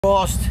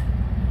Lost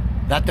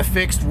that the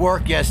fixed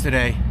work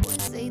yesterday.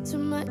 Say too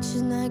much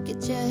and I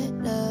get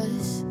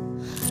jealous.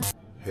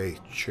 Hey,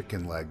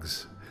 chicken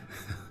legs.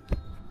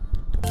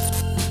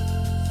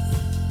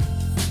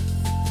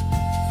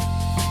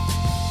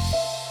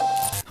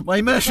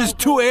 My mesh is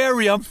too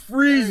airy, I'm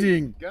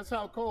freezing. Hey, guess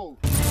how cold?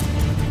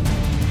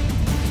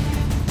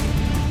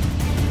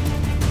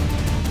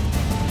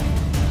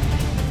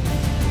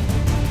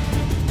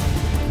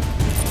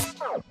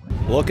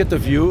 Look at the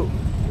view.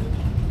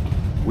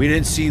 We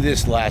didn't see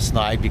this last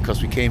night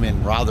because we came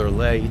in rather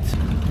late.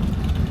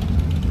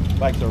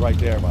 Bikes are right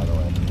there, by the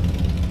way.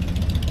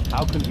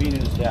 How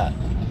convenient is that?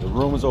 The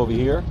room is over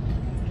here.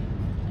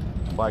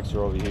 Bikes are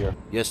over here.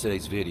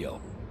 Yesterday's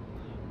video,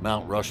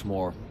 Mount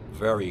Rushmore,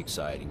 very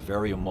exciting,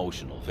 very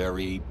emotional,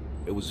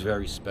 it was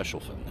very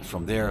special for me.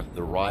 From there,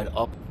 the ride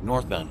up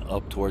northbound,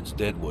 up towards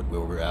Deadwood,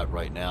 where we're at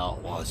right now,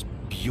 was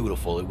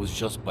beautiful. It was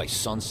just by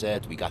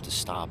sunset. We got to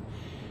stop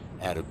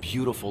at a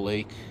beautiful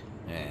lake,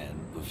 and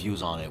the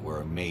views on it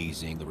were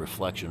amazing. The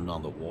reflection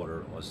on the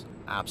water was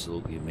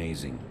absolutely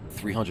amazing.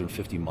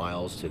 350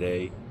 miles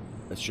today.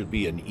 That should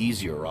be an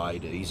easier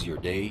ride, an easier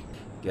day.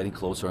 Getting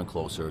closer and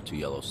closer to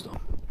Yellowstone.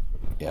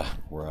 Yeah,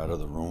 we're out of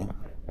the room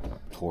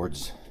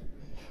towards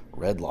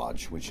Red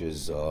Lodge, which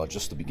is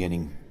just the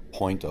beginning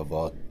point of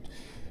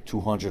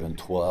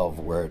 212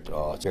 where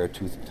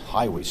Beartooth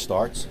Highway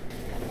starts.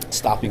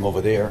 Stopping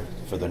over there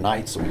for the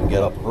night so we can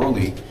get up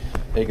early.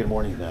 Hey, good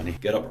morning, Danny.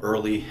 Get up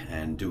early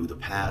and do the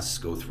pass,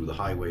 go through the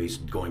highways,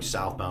 going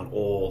southbound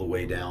all the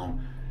way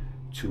down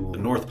to the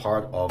north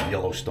part of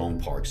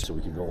Yellowstone Park. So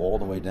we can go all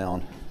the way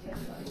down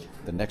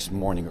the next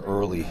morning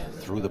early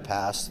through the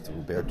pass,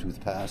 through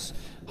Beartooth Pass,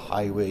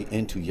 highway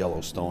into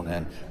Yellowstone,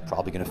 and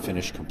probably gonna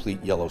finish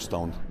complete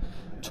Yellowstone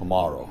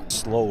tomorrow.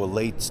 Slow, a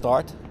late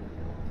start.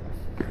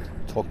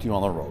 Talk to you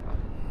on the road.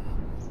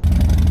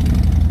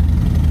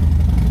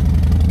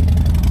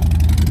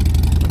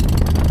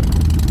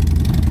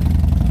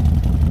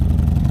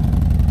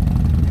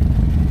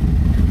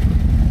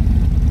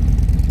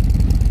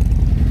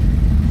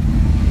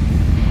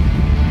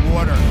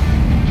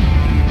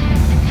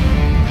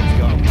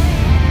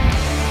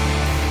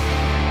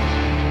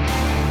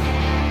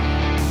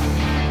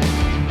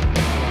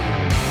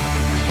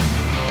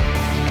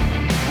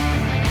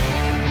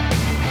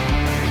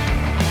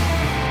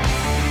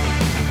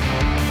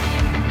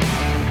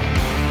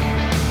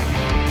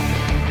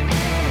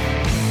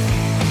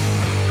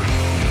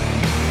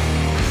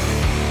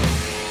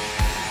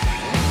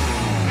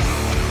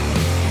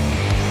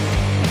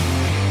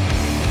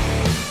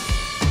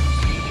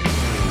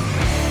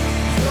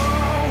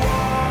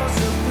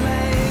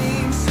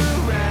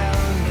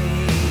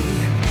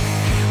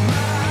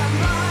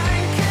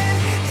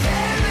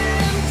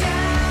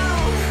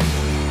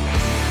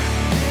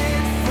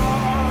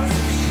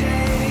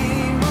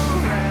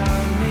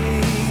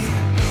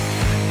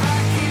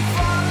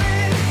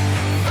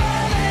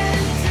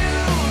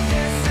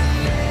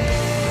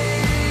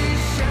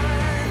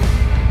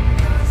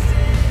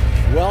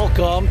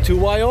 Welcome to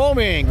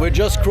Wyoming. We're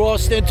just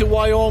crossed into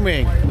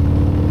Wyoming.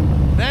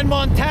 Then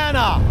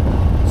Montana.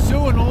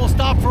 Soon we'll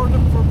stop for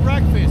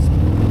breakfast.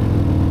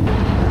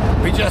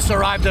 We just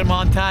arrived in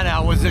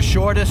Montana. It was the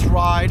shortest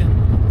ride.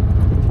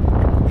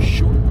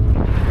 It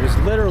was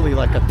literally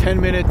like a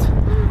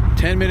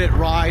 10-minute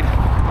ride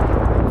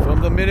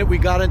from the minute we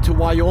got into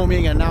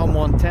Wyoming and now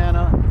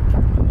Montana.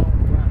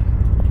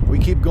 We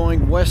keep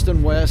going west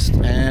and west,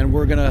 and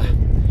we're gonna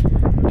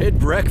hit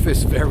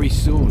breakfast very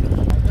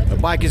soon. The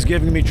bike is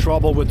giving me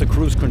trouble with the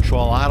cruise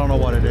control. I don't know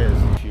what it is.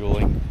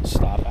 Fueling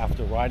stop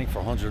after riding for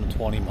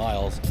 120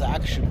 miles. It's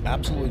actually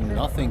absolutely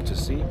nothing to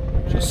see.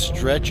 Just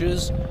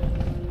stretches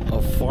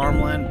of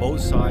farmland,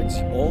 both sides,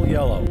 all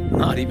yellow,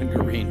 not even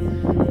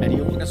green. And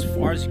you look as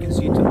far as you can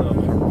see to the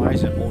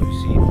horizon, all you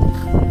see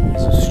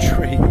is a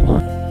straight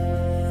line.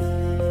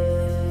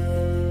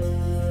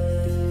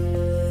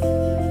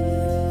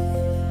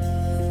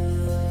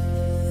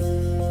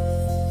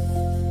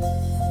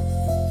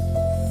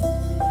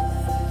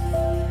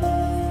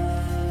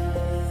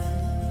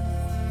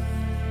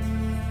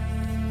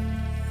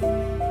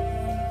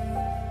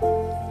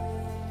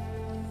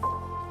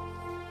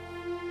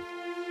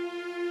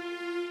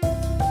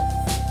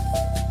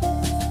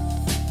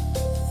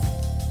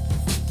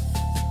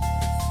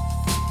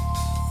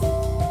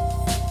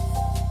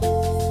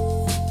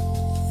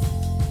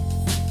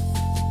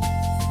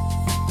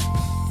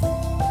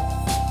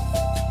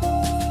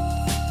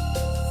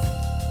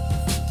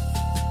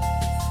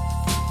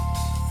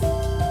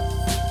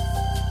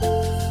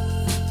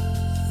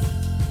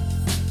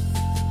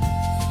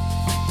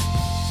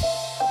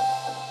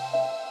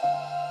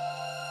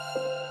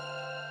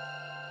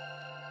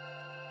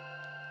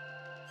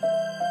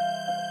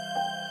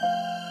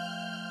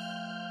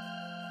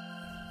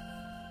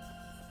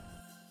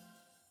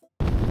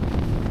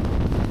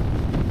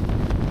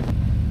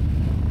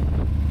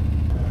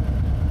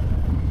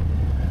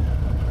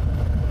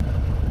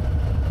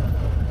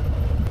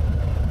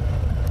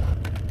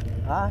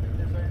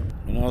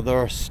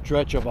 Another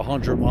stretch of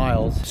 100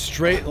 miles.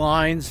 Straight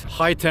lines,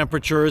 high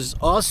temperatures,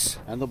 us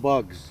and the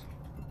bugs.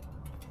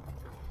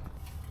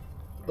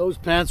 Those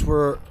pants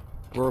were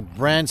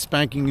brand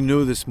spanking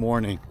new this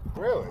morning.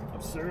 Really?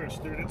 I'm serious,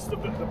 dude. It's the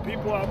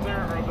people out there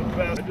are the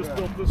best. I just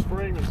built this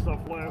frame and stuff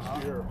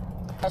last year.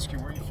 Ask you,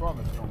 where you from?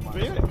 If you don't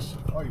mind. Phoenix.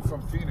 Oh, you're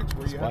from Phoenix.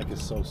 Where This you bike at?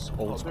 is so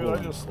old school.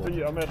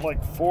 Dude, I'm at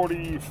like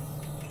 40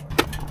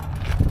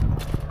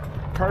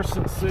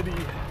 Carson City.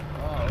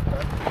 Oh,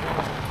 okay.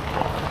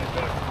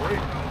 That's great.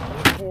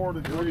 4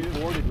 degrees.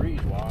 4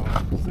 degrees,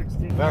 wow.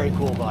 16. Very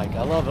cool bike.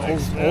 I love it.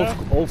 Thanks, man.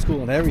 Old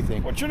school and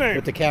everything. What's your name?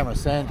 With the camera,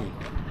 Sandy.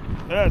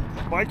 Ed,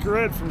 Biker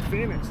Ed from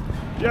Phoenix.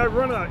 Yeah, I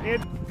run a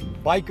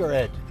Biker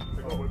Ed.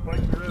 I go with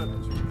Biker Ed.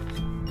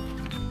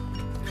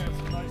 Yeah,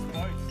 some nice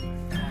bikes.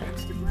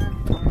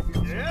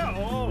 Instagram. Yeah,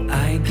 oh.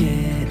 I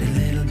get a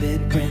little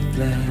bit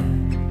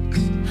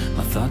breathless.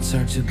 My thoughts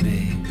are too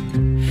big.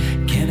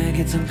 Can I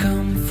get some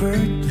comfort,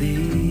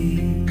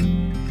 please?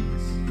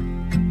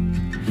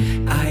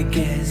 I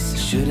guess I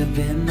should have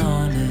been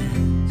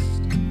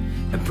honest.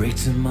 A break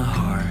to my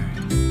heart.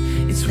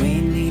 It's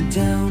weighing me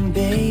down,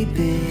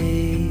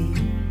 baby.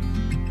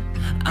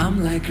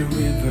 I'm like a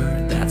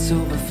river that's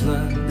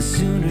overflowed. The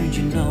sooner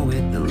you know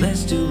it, the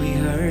less do we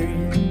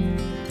hurt.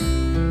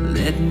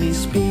 Let me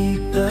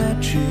speak the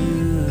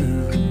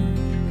truth.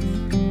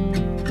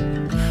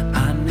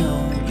 I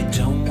know you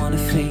don't want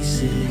to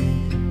face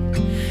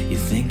it. You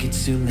think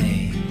it's too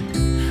late,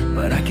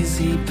 but I can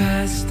see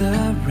past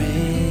the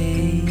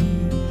rain.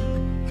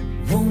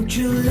 Won't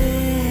you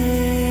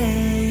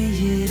lay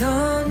it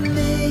on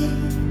me?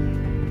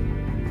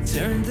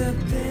 Turn the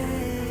page.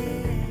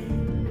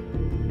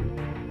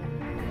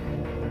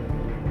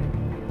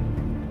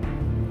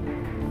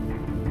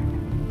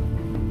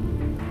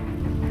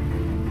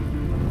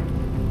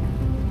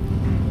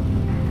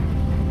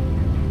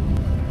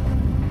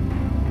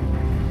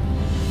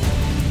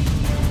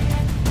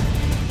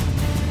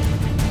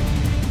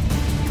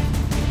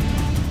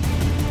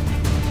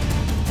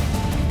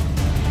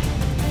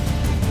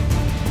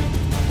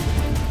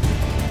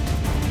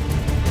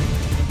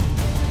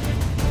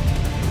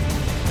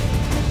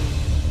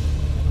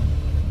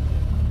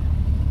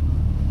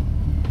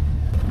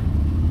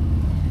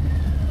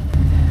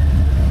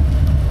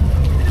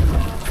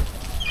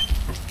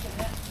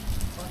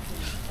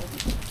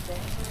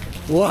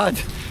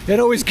 What? It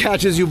always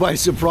catches you by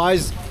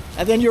surprise,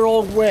 and then you're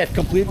all wet,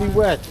 completely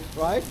wet,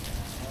 right?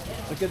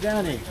 Look at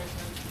Danny.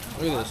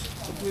 Look at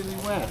this, completely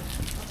wet.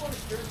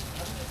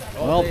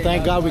 Well,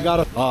 thank God we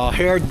got a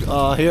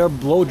hair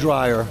blow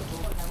dryer.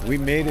 We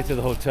made it to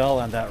the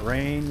hotel, and that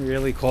rain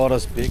really caught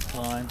us big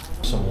time.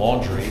 Some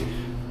laundry.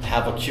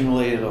 Have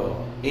accumulated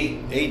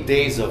 8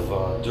 days of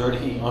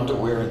dirty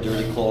underwear and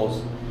dirty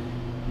clothes.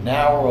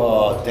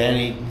 Now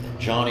Danny,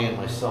 Johnny, and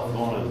myself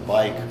going to the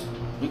bike.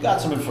 We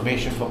got some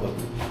information from the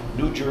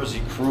New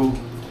Jersey crew,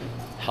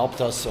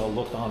 helped us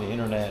look on the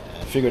internet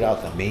and figured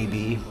out that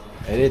maybe,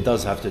 and it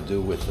does have to do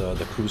with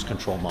the cruise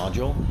control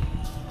module,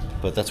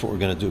 but that's what we're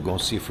gonna do, go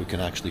and see if we can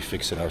actually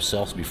fix it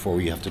ourselves before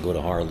we have to go to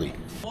Harley.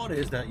 The thought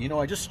is that, you know,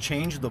 I just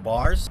changed the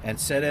bars and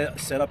set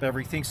up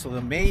everything so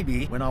that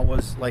maybe when I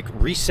was like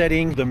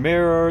resetting the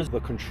mirrors, the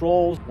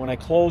controls, when I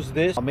closed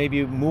this,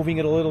 maybe moving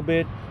it a little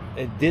bit,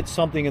 it did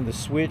something in the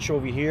switch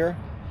over here.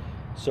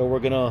 So we're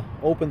gonna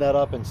open that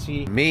up and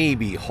see.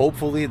 Maybe,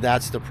 hopefully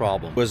that's the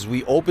problem. Because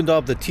we opened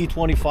up the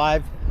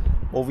T25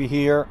 over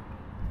here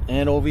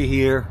and over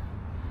here,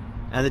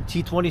 and the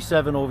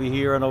T27 over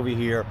here and over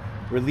here.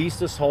 Released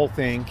this whole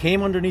thing,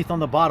 came underneath on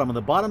the bottom. On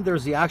the bottom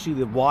there's actually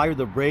the wire,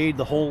 the braid,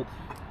 the whole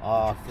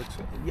Fix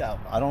it. yeah,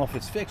 I don't know if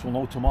it's fixed, we'll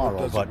know tomorrow.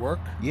 Does but it work?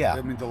 Yeah.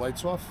 I mean, the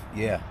light's off?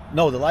 Yeah.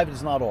 No, the light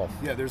is not off.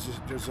 Yeah, there's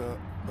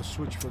a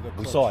switch for the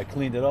We clutch. saw I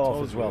cleaned it off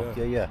Told as you, well.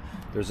 yeah. Yeah.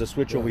 There's a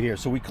switch over here.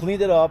 So we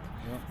cleaned it up,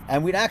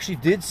 and we actually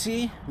did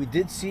see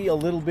a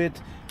little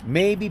bit,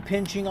 maybe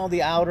pinching on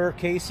the outer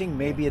casing.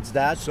 Maybe it's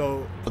that.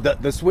 So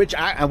The switch,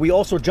 and we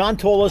also, John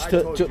told us I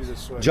told you the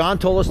switch. John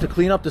told us to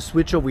clean up the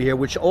switch over here,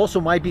 which also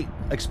might be,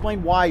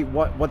 explain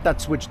what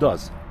that switch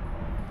does.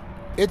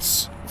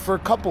 it's for a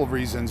couple of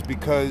reasons,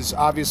 because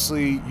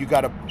obviously you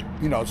got to,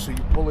 you know, so you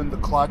pull in the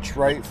clutch,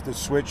 right, the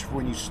switch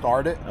when you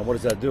start it. And what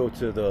does that do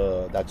to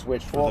that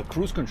switch for Well, the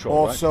cruise control?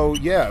 Also,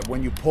 yeah,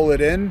 when you pull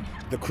it in,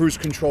 the cruise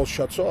control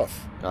shuts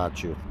off.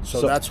 Got you.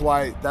 So that's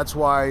why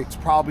it's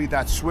probably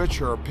that switch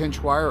or a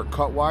pinch wire or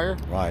cut wire.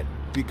 Right.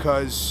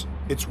 Because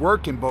it's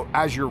working, but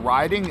as you're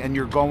riding and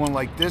you're going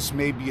like this,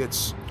 maybe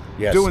it's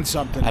doing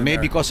something. And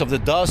maybe because of the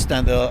dust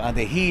and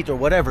the heat or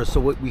whatever.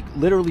 So we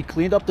literally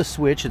cleaned up the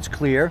switch. It's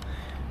clear,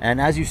 and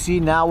as you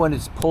see now, when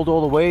it's pulled all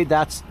the way,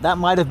 that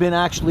might have been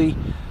actually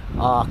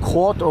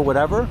caught or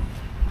whatever,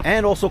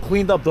 and also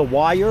cleaned up the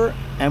wire.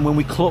 And when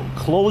we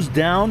closed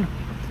down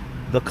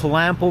the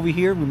clamp over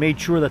here, we made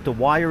sure that the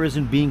wire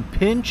isn't being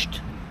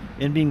pinched.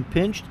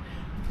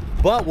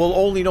 But we'll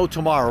only know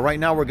tomorrow. Right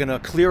now, we're gonna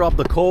clear up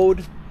the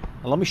code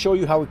And let me show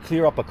you how we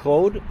clear up a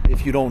code.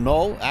 If you don't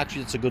know,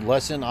 actually it's a good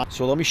lesson.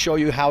 So let me show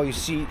you how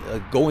you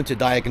go into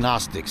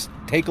diagnostics.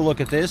 Take a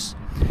look at this.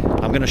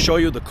 I'm going to show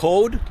you the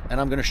code,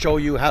 and I'm going to show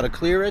you how to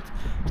clear it,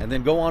 and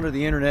then go onto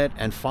the internet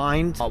and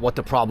find what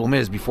the problem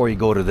is before you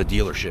go to the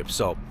dealership.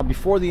 So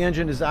before the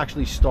engine is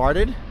actually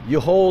started, you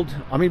hold,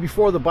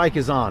 before the bike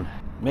is on,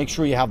 make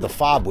sure you have the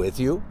fob with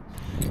you.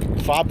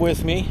 Fob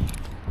with me.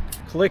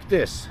 Click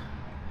this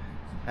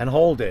and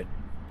hold it.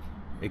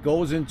 It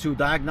goes into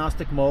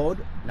diagnostic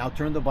mode. Now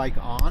turn the bike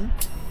on.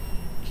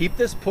 Keep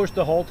this pushed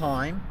the whole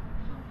time,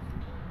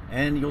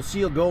 and you'll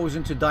see it goes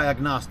into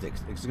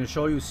diagnostics. It's going to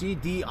show you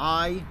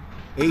CDIAG.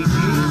 Let me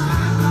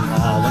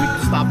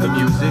stop the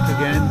music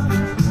again.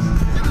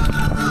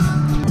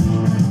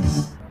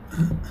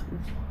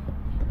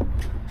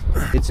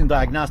 It's in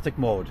diagnostic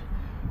mode.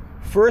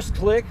 First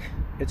click,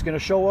 it's going to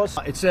show us,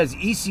 it says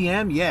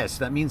ECM. Yes,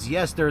 that means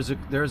yes, there's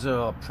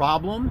a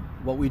problem.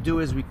 What we do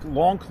is we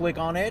long click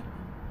on it,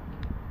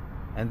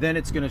 and then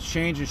it's going to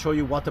change and show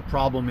you what the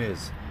problem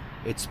is.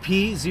 It's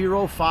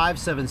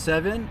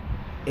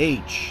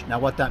P0577H. Now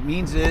what that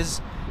means is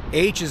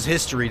H is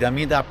history. That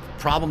means that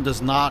problem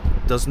is no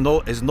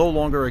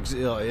longer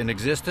in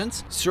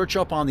existence. Search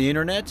up on the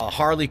internet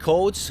Harley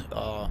codes,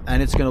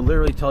 and it's going to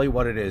literally tell you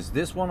what it is.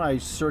 This one I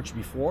searched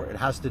before. It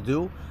has to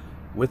do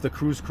with the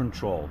cruise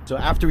control. So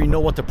after you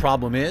know what the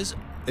problem is,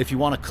 if you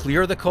want to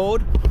clear the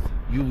code,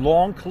 you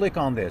long click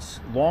on this.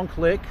 Long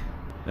click.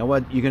 Now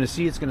what you're going to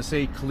see, it's going to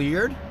say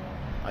cleared.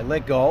 I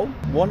let go.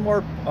 One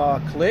more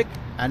click,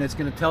 and it's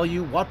going to tell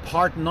you what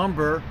part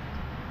number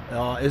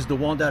is the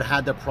one that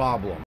had the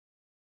problem.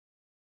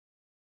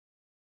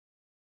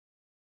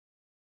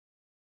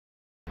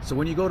 So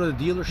when you go to the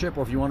dealership,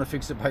 or if you want to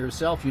fix it by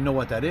yourself, you know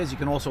what that is. You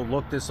can also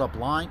look this up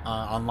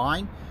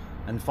online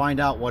and find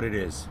out what it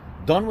is.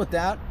 Done with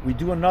that, we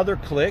do another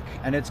click,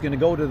 and it's going to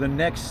go to the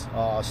next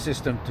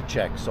system to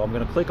check. So I'm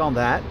going to click on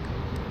that.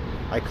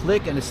 I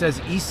click, and it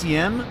says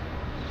ECM.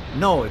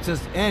 No, it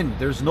says N.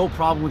 There's no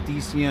problem with the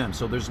ECM,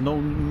 so there's no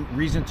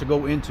reason to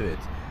go into it.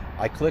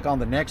 I click on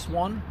the next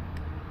one,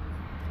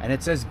 and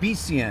it says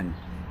BCN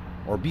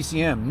or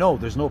BCM. No,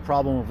 there's no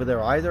problem over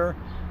there either.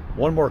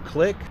 One more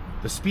click.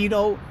 The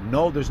speedo,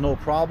 no, there's no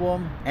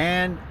problem.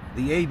 And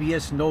the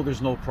ABS, no,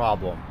 there's no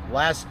problem.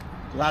 Last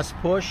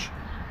push.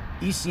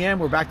 ECM,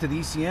 we're back to the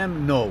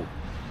ECM, no.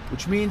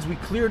 Which means we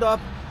cleared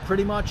up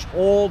pretty much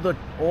all the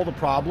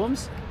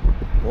problems.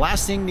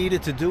 Last thing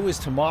needed to do is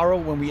tomorrow,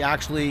 when we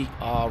actually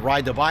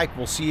ride the bike,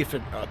 we'll see if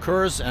it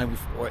occurs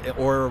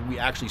or we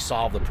actually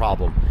solve the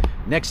problem.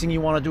 Next thing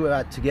you want to do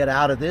to get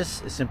out of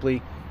this is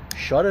simply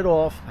shut it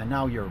off, and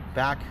now you're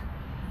back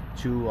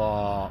to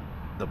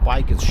the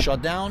bike is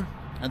shut down.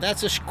 And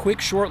that's a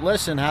quick, short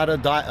lesson how to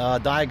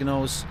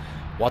diagnose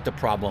what the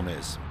problem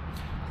is.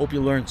 Hope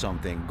you learned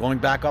something. Going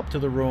back up to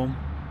the room,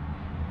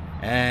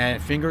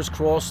 and fingers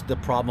crossed the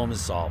problem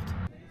is solved.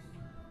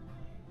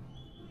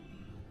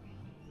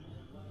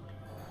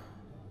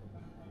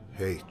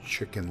 Hey,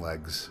 chicken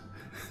legs.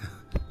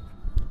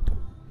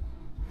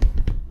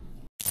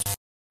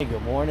 Hey,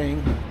 good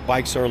morning.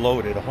 Bikes are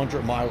loaded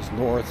 100 miles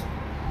north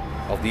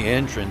of the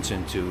entrance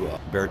into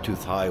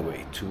Beartooth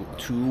Highway,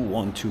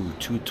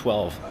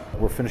 212.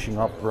 We're finishing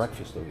up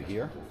breakfast over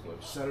here.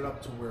 Set it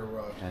up to where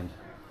and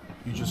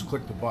you just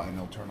click the button,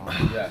 it'll turn on.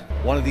 Yeah.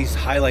 One of these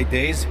highlight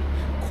days,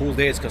 cool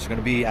days, because we're going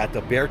to be at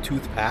the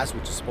Beartooth Pass,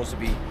 which is supposed to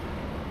be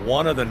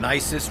one of the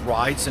nicest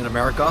rides in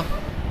America.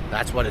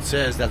 That's what it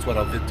says. That's what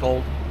I've been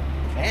told.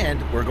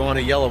 And we're going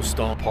to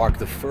Yellowstone Park,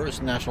 the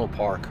first national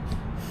park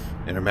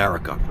in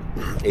America.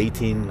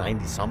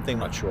 1890 something,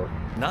 not sure.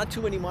 Not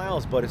too many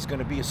miles, but it's going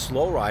to be a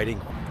slow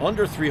riding,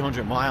 under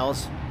 300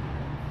 miles,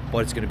 but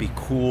it's going to be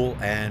cool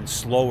and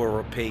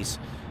slower pace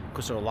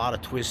because there are a lot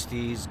of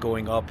twisties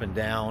going up and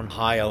down,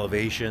 high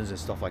elevations and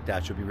stuff like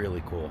that. Should be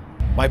really cool.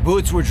 My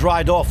boots were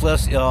dried off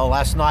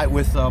last night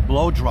with a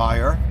blow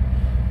dryer,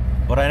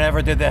 but I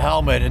never did the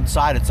helmet.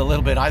 Inside it's a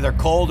little bit either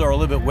cold or a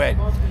little bit wet,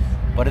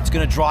 but it's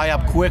going to dry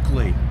up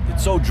quickly.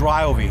 It's so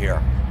dry over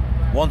here.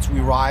 Once we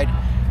ride,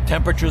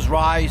 temperatures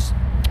rise,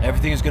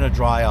 everything is going to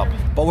dry up.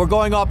 But we're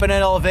going up in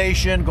an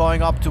elevation,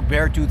 going up to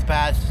Beartooth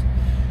Pass,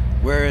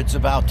 where it's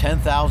about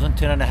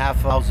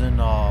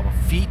 10,500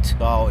 feet.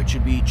 So it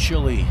should be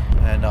chilly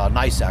and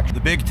nice, actually.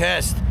 The big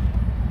test.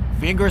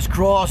 Fingers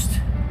crossed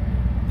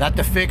that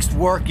the fixed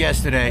worked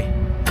yesterday.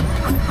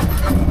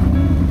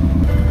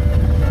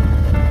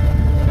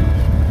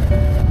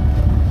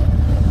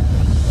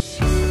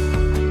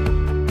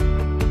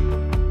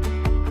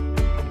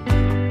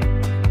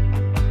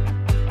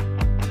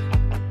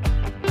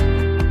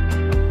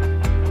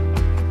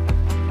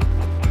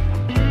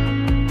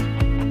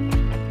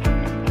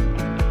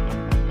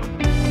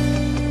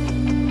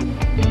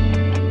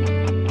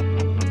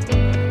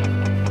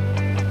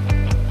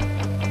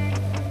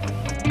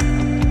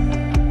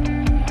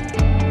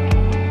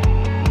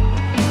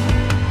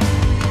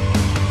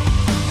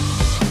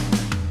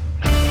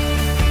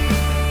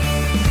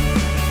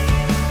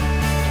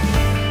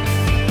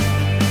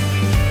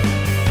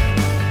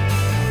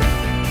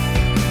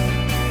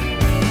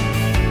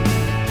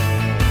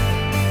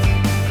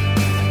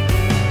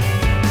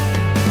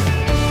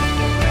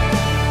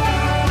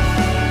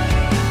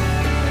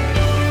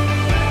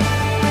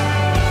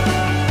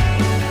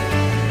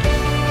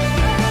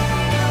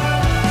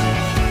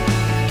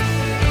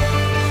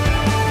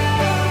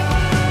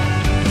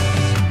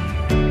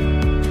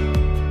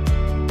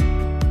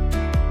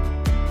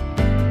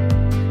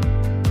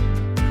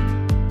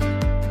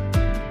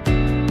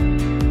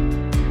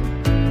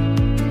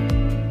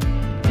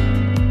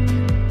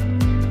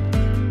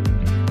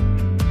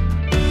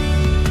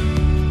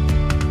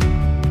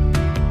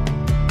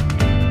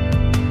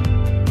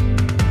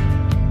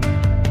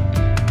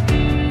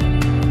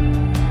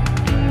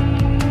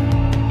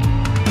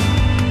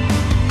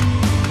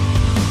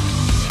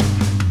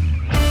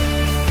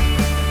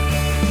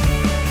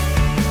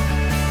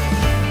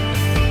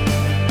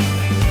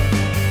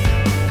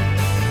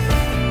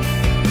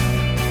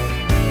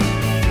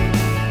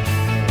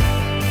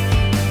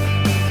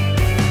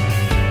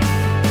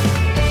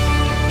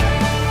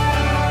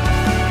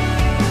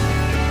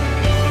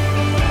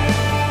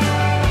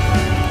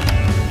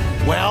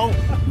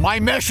 My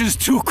mesh is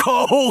too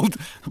cold.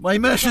 My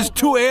mesh is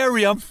too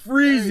airy. I'm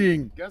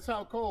freezing. Guess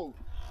how cold?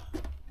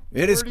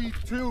 It is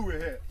 42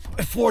 it hit.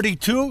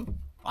 42.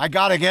 I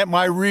gotta get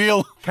my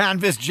real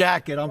canvas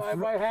jacket.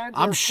 My hands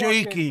I'm are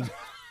shaking.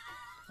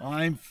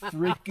 I'm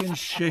freaking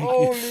shaking.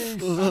 Holy shit.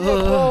 Dude,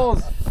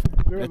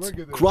 look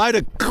at this. Quite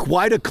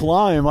a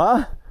climb,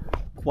 huh?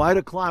 Quite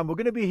a climb. We're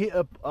gonna be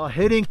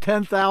hitting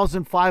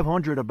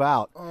 10,500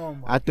 about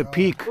at the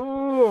peak.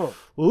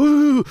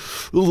 Ooh,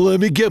 let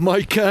me get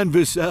my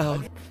canvas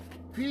out.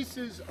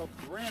 Pieces of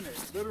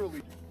granite,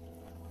 literally.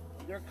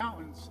 Their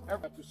accountants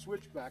ever have to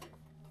switch back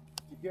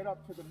to get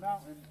up to the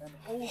mountain and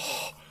over.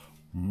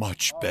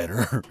 Much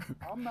better.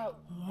 I'm not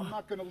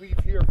gonna leave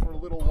here for a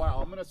little while.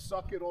 I'm gonna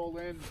suck it all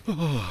in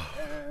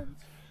and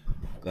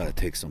Gotta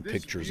take some this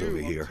pictures view, over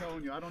I'm here.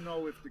 telling you, I don't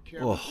know if the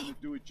camera's gonna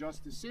do it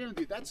justice.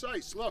 Sandy, that's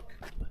ice, look.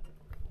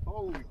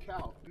 Holy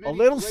cow. A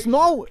little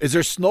snow. Is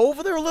there snow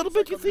over there a little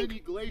bit, you Like a think? mini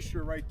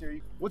glacier right there.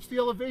 What's the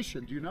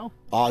elevation, do you know?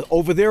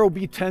 Over there will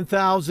be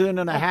 10,000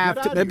 and a half,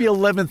 get outta maybe here.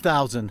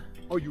 11,000.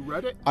 Oh, you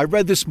read it? I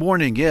read this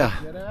morning, yeah.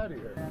 Get out of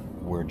here.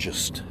 We're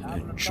just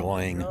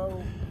enjoying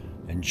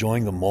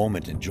the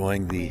moment,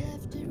 enjoying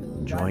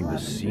the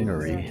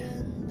scenery.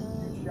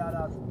 Shout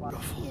out to my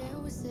Yeah,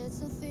 we said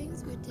some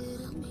things we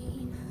didn't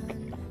mean,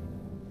 hun.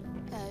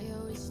 I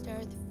always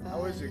start the fire.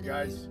 How is it,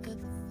 guys?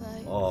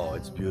 Oh,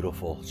 it's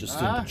beautiful.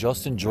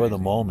 Just enjoy the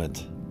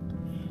moment.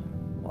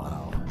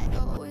 Wow. I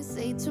always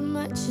say too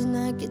much and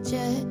I get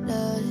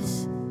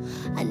jealous.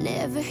 I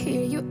never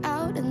hear you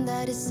out and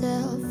that is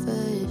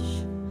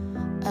selfish.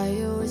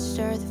 I always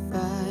start the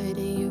fight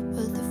and you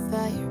put the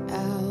fire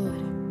out.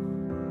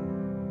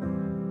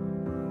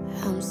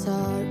 I'm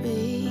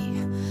sorry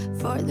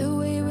for the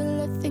way we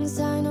left things.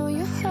 I know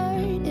you're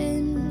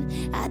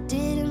hurting. I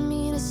didn't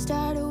mean to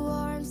start a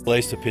war.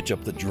 Place to pitch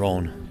up the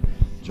drone.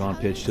 John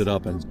pitched it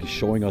up and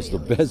showing us the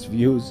best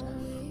views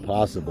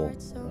possible.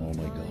 Oh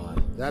my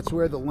God. That's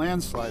where the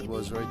landslide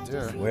was, right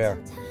there. Where?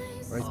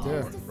 Right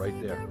there.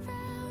 Right there.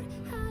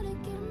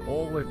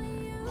 All the way.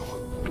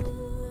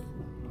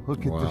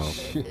 Look at Wow. this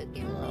shit.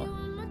 Wow.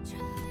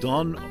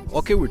 Done.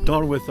 Okay, we're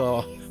done with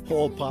all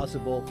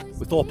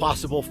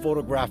possible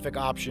photographic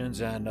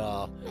options and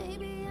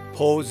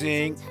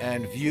posing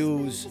and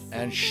views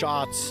and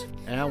shots.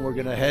 And we're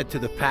gonna head to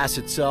the pass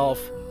itself,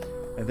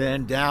 and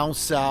then down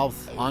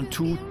south on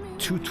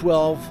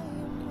 212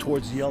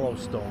 towards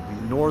Yellowstone,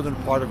 the northern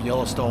part of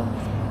Yellowstone,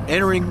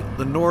 entering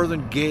the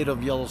northern gate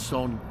of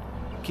Yellowstone,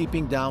 keep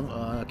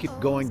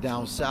going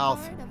down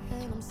south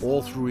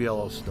all through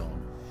Yellowstone.